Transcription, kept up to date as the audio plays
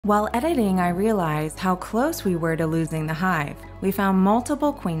While editing, I realized how close we were to losing the hive. We found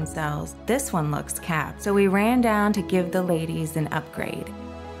multiple queen cells. This one looks capped, so we ran down to give the ladies an upgrade.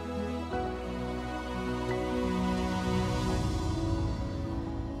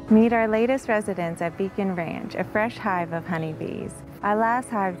 Meet our latest residents at Beacon Ranch, a fresh hive of honeybees. Our last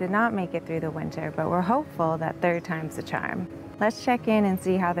hive did not make it through the winter, but we're hopeful that third time's the charm. Let's check in and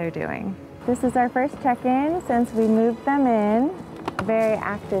see how they're doing. This is our first check-in since we moved them in. Very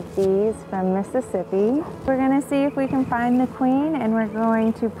active bees from Mississippi. We're gonna see if we can find the queen, and we're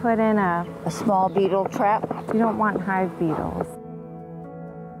going to put in a small beetle trap. You don't want hive beetles.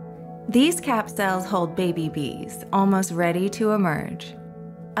 These cap cells hold baby bees, almost ready to emerge.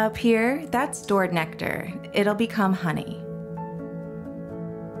 Up here, that's stored nectar. It'll become honey.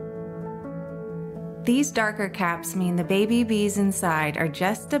 These darker caps mean the baby bees inside are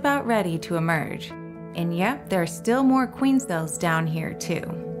just about ready to emerge. And yep, there are still more queen cells down here too.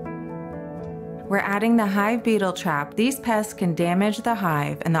 We're adding the hive beetle trap. These pests can damage the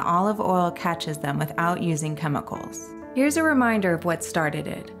hive and the olive oil catches them without using chemicals. Here's a reminder of what started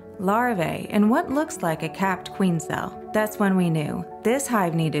it. Larvae and what looks like a capped queen cell. That's when we knew this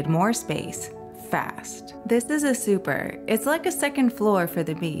hive needed more space, fast. This is a super. It's like a second floor for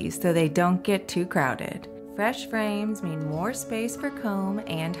the bees so they don't get too crowded. Fresh frames mean more space for comb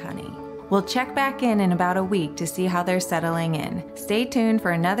and honey. We'll check back in about a week to see how they're settling in. Stay tuned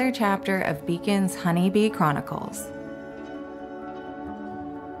for another chapter of Beacon's Honeybee Chronicles.